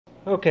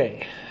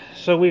Okay,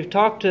 so we've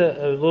talked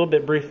a little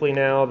bit briefly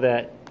now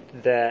that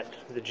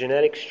the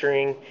genetic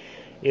string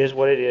is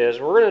what it is.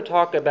 We're going to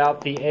talk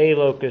about the A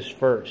locus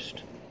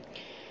first.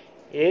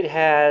 It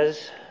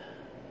has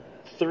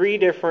three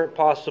different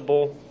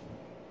possible,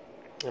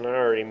 and I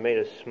already made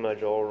a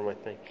smudge all over my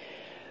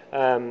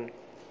thing.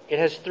 It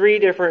has three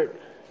different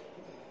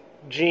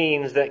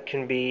genes that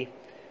can be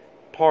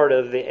part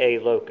of the A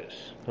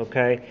locus.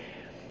 Okay.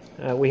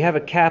 We have a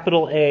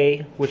capital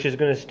A, which is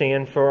going to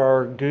stand for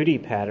our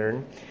agouti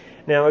pattern.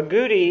 Now,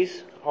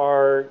 agoutis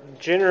are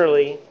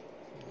generally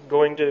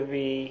going to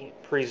be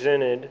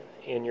presented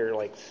in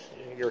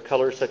your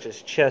colors such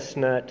as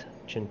chestnut,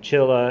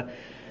 chinchilla.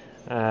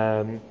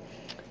 You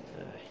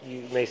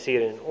may see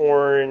it in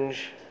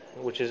orange,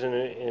 which is an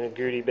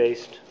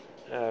agouti-based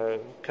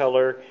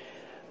color.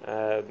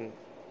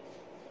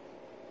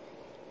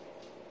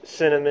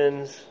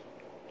 Cinnamons,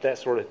 that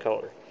sort of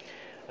color.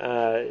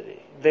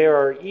 They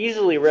are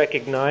easily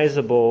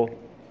recognizable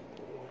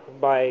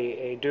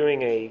by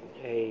doing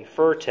a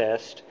fur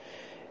test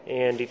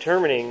and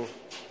determining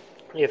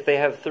if they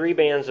have three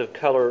bands of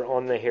color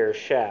on the hair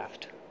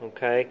shaft.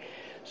 Okay,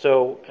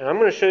 so and I'm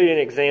going to show you an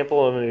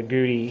example of an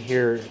agouti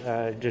here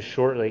just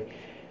shortly,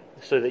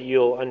 so that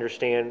you'll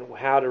understand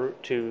how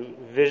to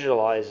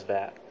visualize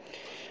that.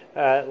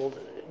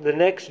 The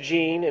next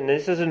gene, and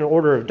this is in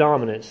order of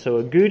dominance,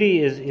 so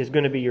agouti is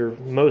going to be your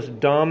most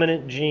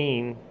dominant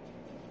gene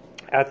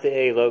at the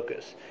A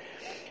locus.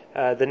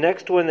 The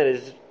next one that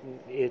is,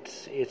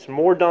 it's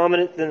more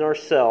dominant than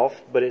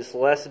ourself, but it's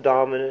less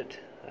dominant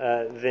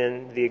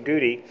than the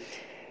agouti,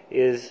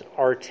 is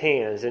our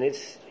tans, and it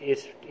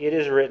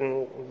is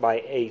written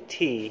by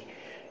AT in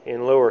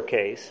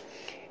lowercase,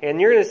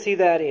 and you're going to see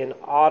that in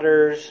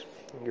otters,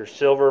 your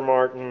silver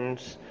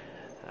martins,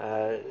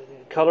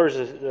 colors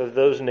of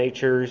those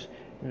natures.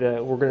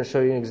 We're going to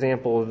show you an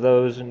example of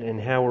those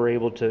and how we're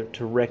able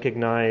to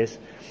recognize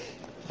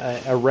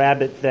a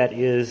rabbit that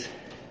is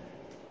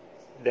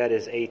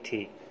AT.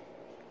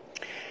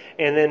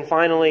 And then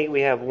finally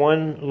we have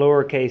one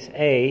lowercase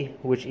a,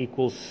 which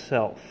equals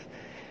self.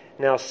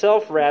 Now,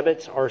 self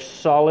rabbits are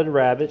solid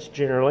rabbits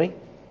generally.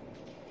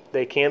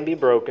 They can be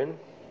broken.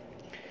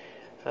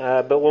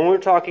 But when we're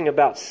talking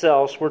about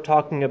selves, we're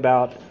talking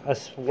about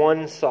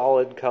one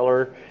solid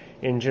color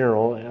in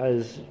general.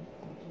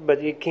 But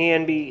it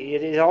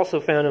is also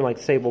found in like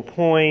sable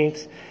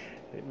points.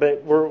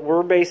 But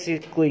we're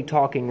basically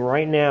talking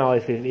right now,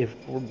 if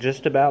we're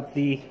just about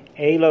the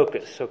A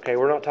locus, okay?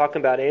 We're not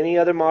talking about any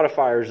other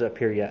modifiers up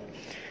here yet.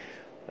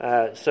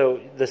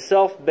 So the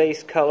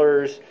self-based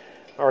colors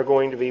are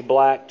going to be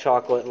black,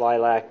 chocolate,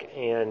 lilac,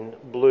 and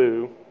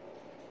blue.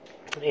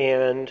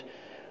 And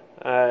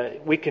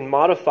we can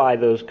modify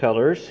those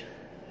colors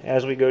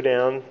as we go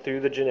down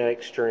through the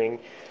genetic string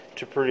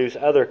to produce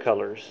other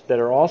colors that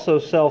are also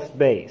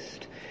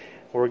self-based.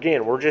 We're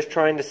just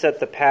trying to set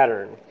the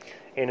pattern.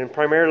 And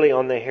primarily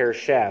on the hair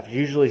shaft.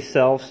 Usually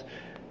selves,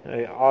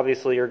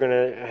 obviously, are going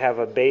to have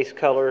a base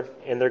color,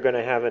 and they're going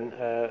to have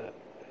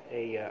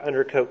a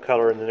undercoat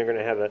color, and then they're going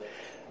to have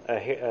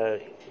a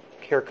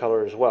hair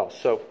color as well.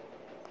 So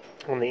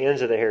on the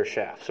ends of the hair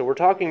shaft. So we're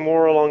talking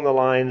more along the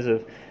lines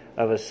of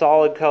a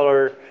solid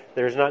color.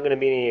 There's not going to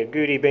be any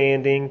agouti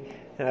banding.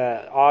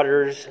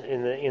 Otters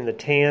in the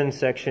tan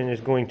section is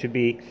going to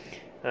be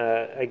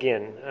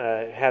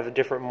have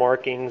different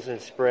markings and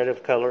spread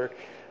of color.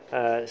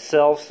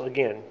 Selves,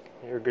 again,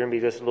 are going to be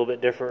just a little bit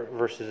different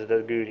versus the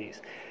agoutis.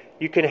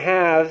 You can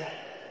have,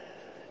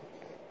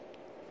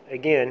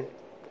 again,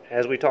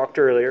 as we talked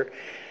earlier,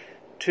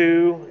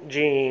 two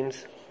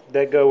genes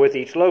that go with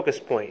each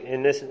locus point.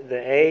 And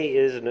the A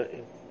is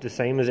the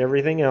same as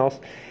everything else.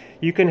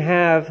 You can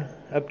have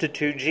up to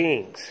two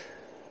genes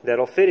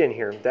that'll fit in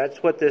here.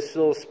 That's what this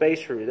little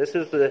space root, this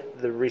is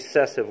the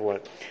recessive one.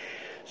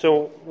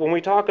 So when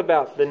we talk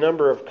about the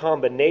number of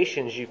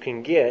combinations you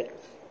can get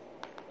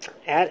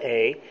at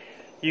A,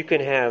 you can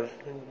have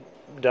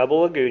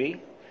double agouti.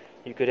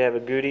 You could have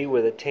agouti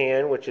with a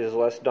tan, which is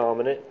less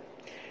dominant.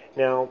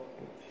 Now,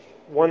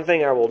 one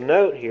thing I will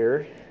note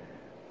here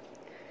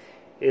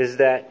is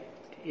that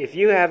if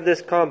you have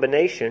this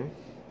combination,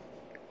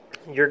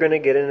 you're going to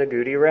get an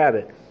agouti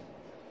rabbit.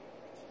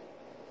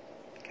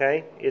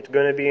 Okay? It's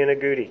going to be an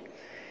agouti.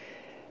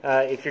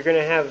 If you're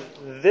going to have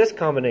this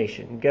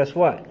combination, guess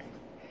what?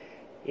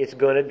 It's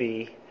going to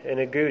be an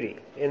agouti.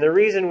 And the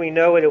reason we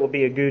know it will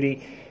be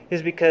agouti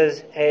is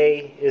because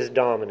A is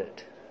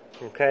dominant.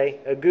 Okay?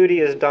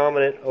 Agouti is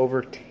dominant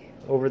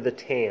over the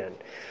tan.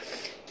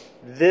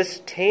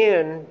 This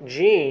tan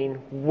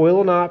gene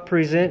will not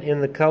present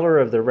in the color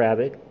of the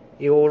rabbit.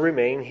 It will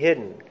remain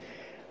hidden.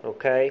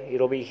 Okay?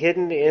 It'll be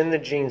hidden in the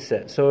gene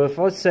set. So if,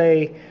 let's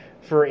say,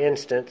 for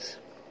instance,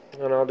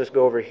 and I'll just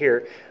go over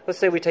here, let's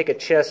say we take a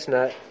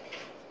chestnut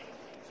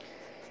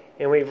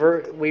and we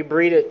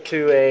breed it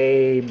to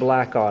a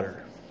black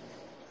otter.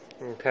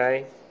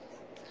 Okay?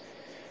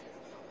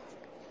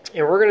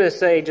 And we're going to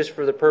say, just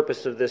for the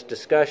purpose of this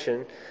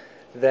discussion,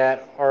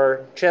 that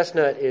our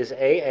chestnut is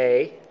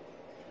AA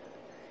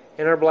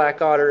and our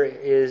black otter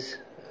is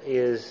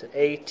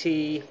AT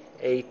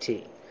AT.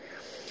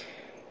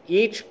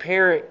 Each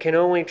parent can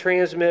only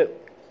transmit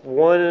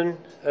one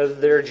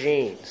of their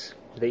genes.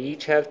 They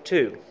each have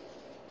two.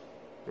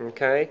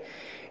 Okay?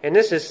 And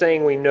this is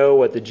saying we know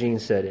what the gene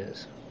set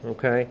is.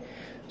 Okay?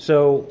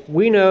 So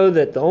we know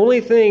that the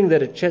only thing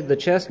that the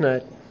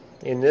chestnut,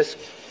 in this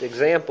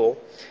example,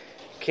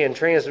 can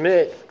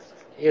transmit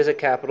is a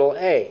capital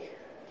A.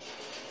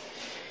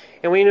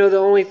 And we know the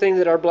only thing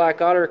that our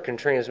black otter can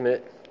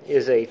transmit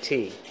is a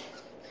T.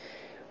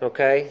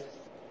 Okay?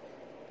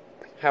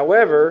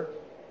 However,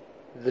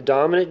 the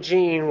dominant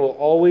gene will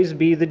always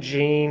be the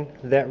gene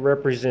that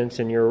represents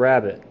in your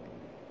rabbit.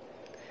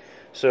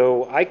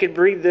 So I could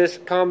breed this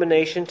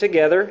combination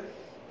together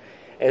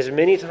as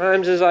many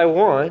times as I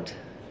want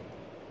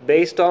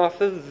based off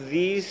of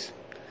these,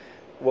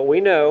 what we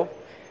know.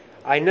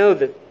 I know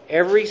that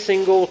every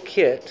single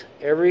kit,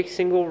 every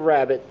single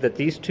rabbit that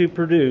these two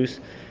produce,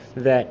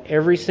 that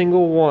every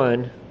single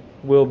one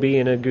will be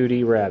an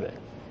agouti rabbit.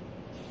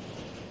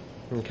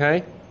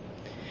 Okay?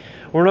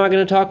 We're not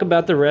going to talk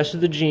about the rest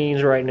of the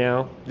genes right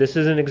now. This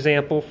is an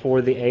example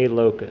for the A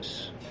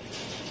locus.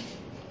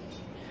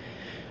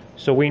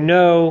 So we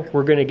know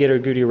we're going to get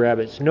agouti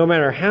rabbits. No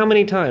matter how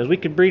many times, we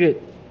could breed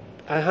it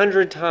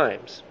 100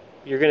 times,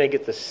 you're going to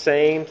get the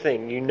same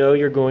thing. You know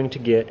you're going to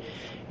get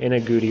an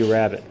agouti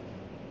rabbit.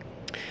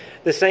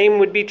 The same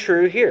would be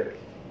true here.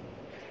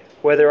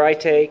 Whether I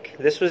take,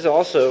 this was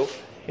also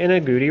an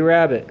agouti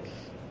rabbit.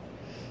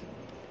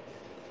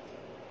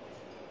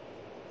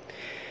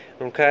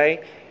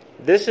 Okay?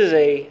 This is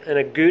an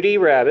agouti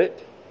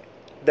rabbit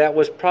that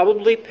was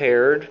probably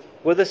paired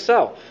with a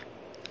self.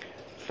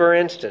 For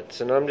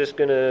instance, and I'm just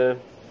going to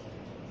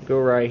go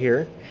right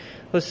here.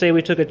 Let's say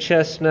we took a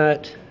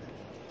chestnut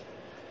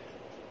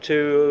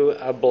to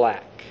a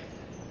black.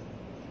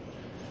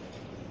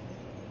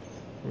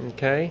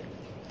 Okay?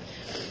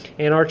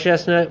 And our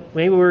chestnut,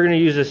 maybe we're going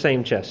to use the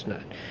same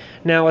chestnut.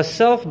 Now, a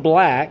self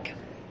black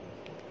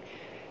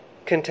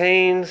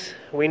contains,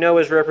 we know,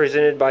 is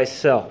represented by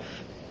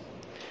self.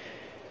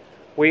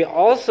 We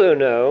also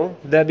know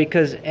that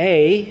because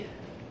A,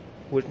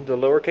 with the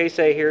lowercase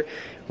a here,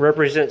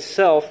 represents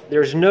self,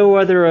 there's no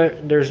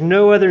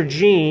other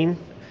gene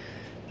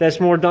that's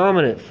more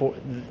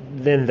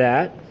dominant than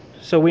that.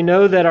 So we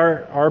know that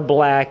our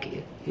black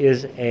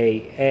is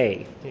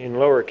A in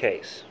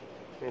lowercase.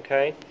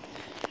 Okay?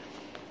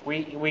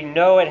 We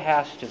know it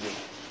has to be.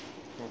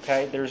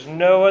 Okay? There's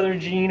no other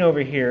gene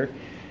over here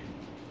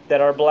that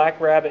our black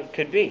rabbit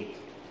could be.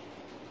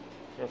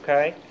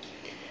 Okay?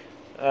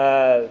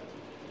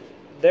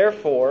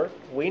 Therefore,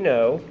 we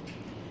know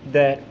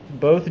that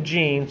both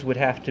genes would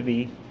have to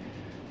be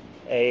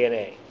A and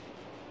A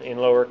in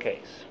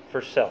lowercase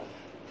for self.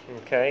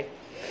 Okay?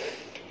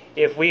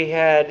 If we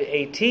had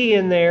a T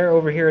in there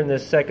over here in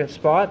this second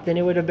spot, then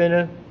it would have been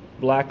a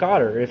black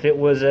otter. If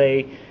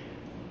the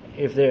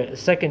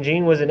second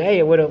gene was an A,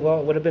 it would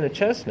have been a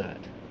chestnut.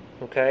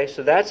 Okay?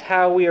 So that's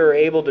how we are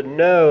able to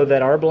know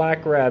that our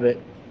black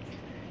rabbit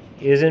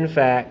is in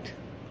fact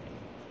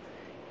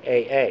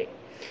AA.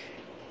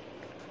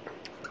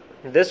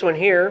 This one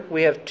here,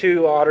 we have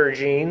two otter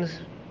genes,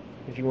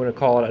 if you want to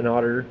call it an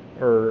otter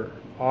or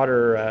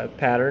otter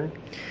pattern,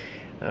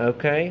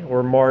 okay,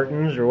 or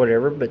martins or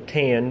whatever, but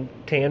tan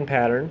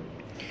pattern.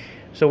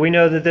 So we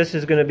know that this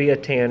is going to be a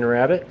tan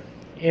rabbit,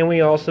 and we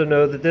also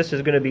know that this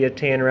is going to be a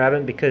tan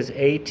rabbit because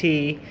AT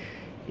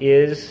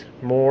is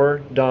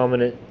more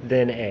dominant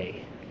than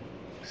A,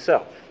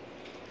 self.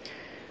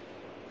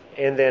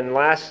 And then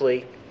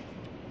lastly,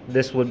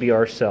 this would be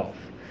our self.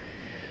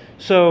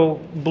 So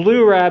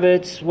blue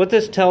rabbits, what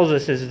this tells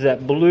us is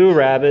that blue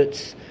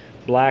rabbits,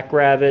 black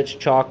rabbits,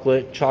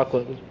 chocolate,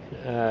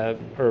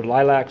 or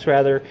lilacs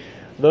rather,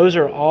 those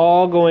are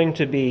all going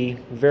to be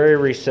very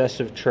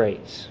recessive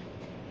traits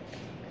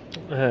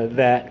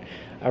that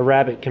a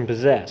rabbit can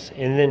possess.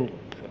 And then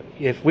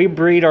if we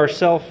breed our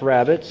self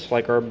rabbits,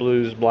 like our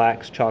blues,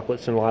 blacks,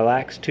 chocolates, and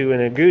lilacs, to an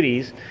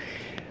agoutis,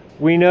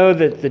 we know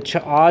that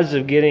the odds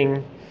of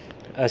getting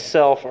a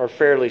self are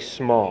fairly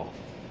small.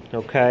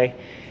 Okay?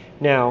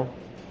 Now,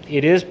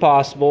 it is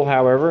possible,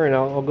 however, and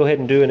I'll go ahead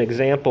and do an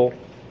example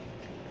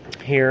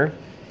here.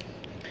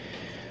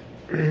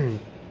 We're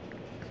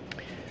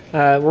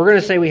going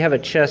to say we have a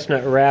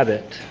chestnut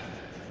rabbit.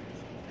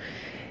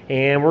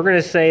 And we're going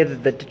to say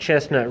that the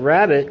chestnut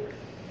rabbit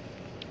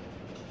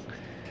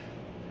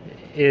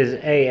is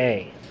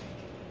AA.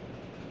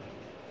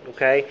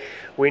 Okay?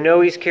 We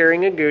know he's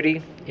carrying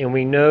agouti, and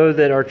we know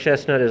that our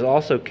chestnut is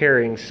also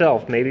carrying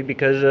self, maybe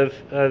because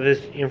of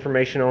his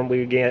information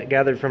we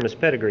gathered from his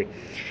pedigree.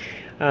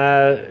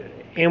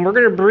 And we're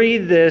going to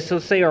breed this.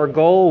 Let's say our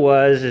goal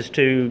is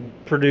to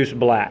produce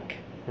black.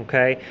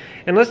 Okay?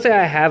 And let's say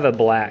I have a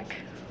black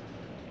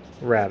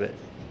rabbit.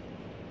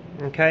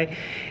 Okay?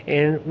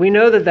 And we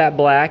know that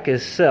black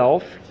is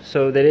self,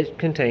 so that it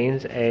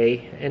contains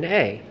A and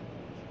A.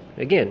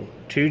 Again,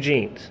 two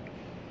genes.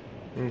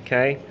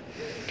 Okay?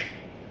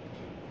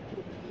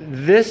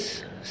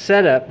 This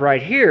setup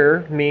right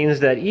here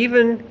means that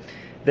even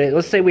that,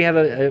 let's say we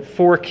have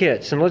 4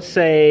 kits, and let's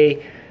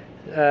say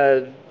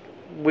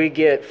we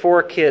get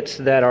 4 kits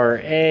that are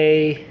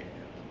A,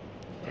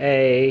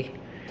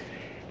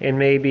 and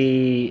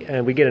maybe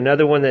we get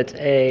another one that's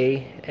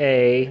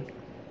A,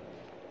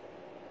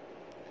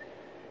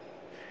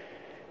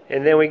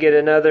 and then we get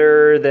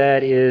another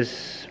that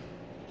is,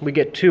 we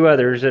get 2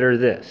 others that are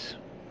this.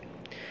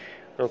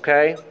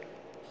 Okay?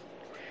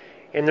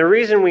 And the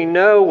reason we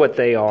know what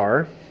they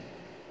are,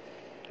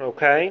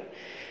 okay,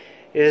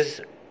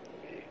 is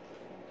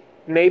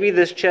maybe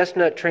this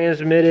chestnut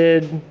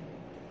transmitted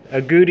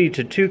a goody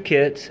to 2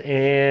 kits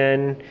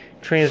and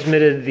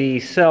transmitted the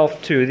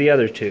self to the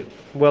other 2.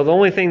 Well, the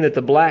only thing that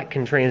the black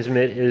can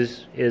transmit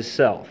is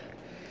self.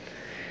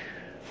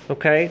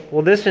 Okay,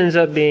 well, this ends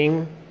up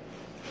being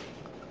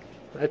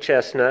a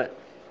chestnut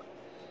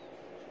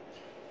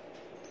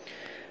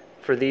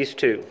for these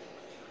 2.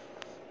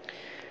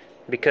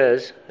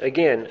 Because,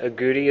 again, a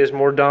goody is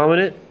more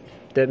dominant.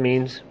 That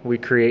means we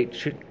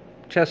create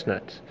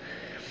chestnuts.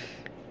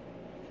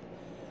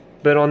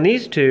 But on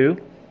these 2,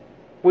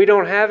 we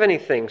don't have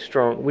anything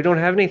strong. We don't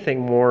have anything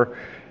more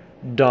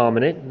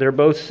dominant. They're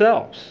both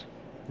selves.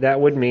 That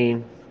would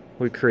mean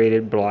we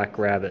created black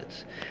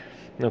rabbits.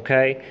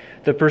 Okay?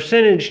 The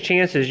percentage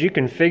chances, you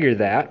can figure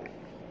that.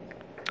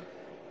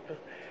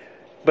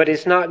 But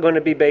it's not going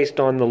to be based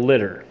on the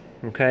litter.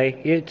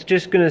 Okay? It's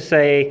just going to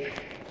say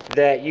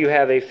that you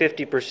have a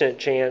 50%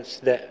 chance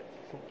that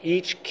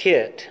each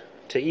kit,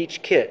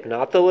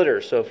 not the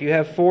litter. So if you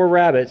have 4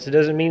 rabbits, it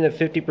doesn't mean that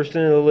 50% of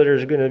the litter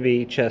is going to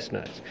be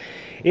chestnuts.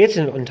 It's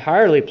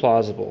entirely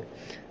plausible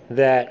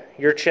that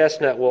your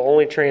chestnut will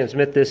only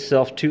transmit this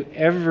self to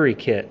every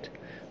kit.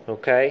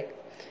 Okay?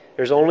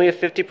 There's only a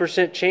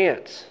 50%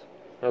 chance,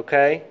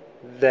 okay,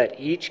 that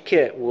each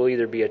kit will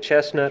either be a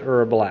chestnut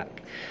or a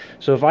black.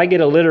 So if I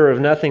get a litter of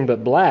nothing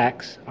but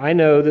blacks, I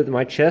know that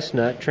my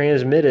chestnut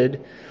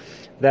transmitted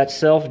that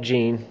self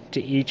gene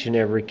to each and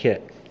every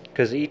kit,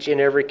 because each and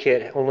every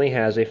kit only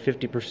has a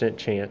 50%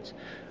 chance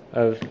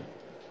of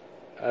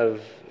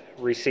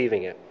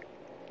receiving it,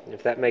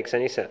 if that makes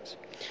any sense.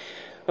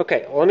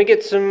 Okay, well, let me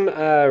get some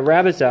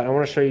rabbits out. I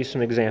want to show you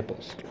some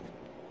examples.